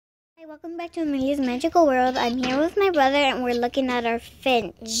Hi, welcome back to Amelia's Magical World. I'm here with my brother and we're looking at our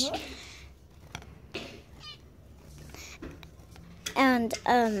Finch. And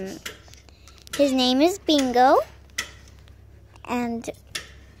his name is Bingo. And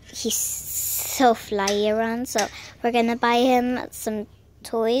he's so fly around, so we're gonna buy him some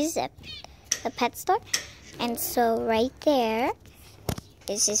toys at the pet store. And so right there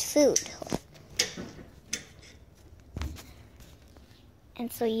is his food.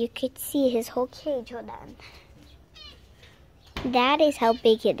 And so you could see his whole cage. Hold on. That is how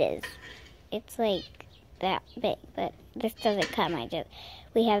big it is. It's like that big, but this doesn't come.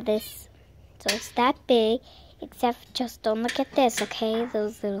 We have this, so it's that big, except just don't look at this, okay?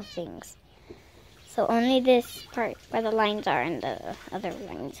 Those little things. So only this part where the lines are and the other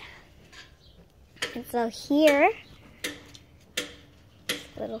lines. And so here, this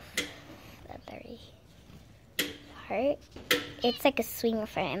little feathery part. It's like a swing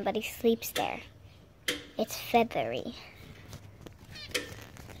for him, but he sleeps there. It's feathery.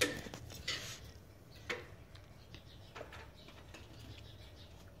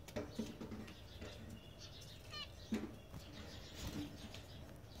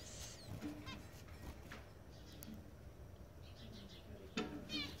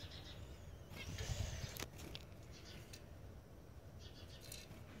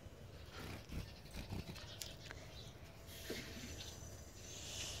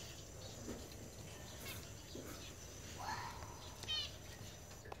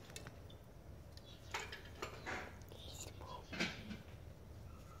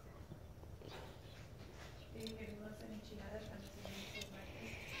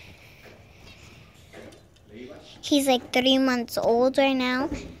 He's like 3 months old right now,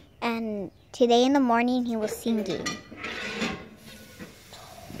 and today in the morning he was singing.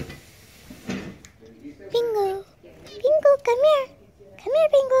 Bingo, Bingo, come here. Come here,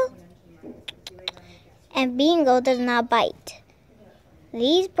 Bingo. And Bingo does not bite.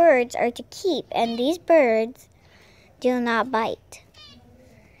 These birds are to keep, and these birds do not bite.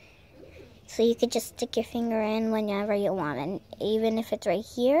 So you could just stick your finger in whenever you want, and even if it's right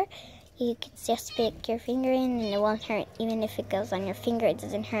here, you can just stick your finger in and it won't hurt. Even if it goes on your finger, it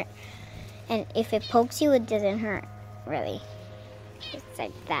doesn't hurt. And if it pokes you, it doesn't hurt, really. It's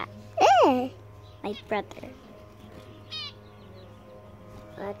like that. My brother.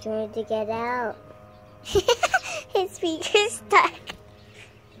 I'm trying to get out. His finger's stuck.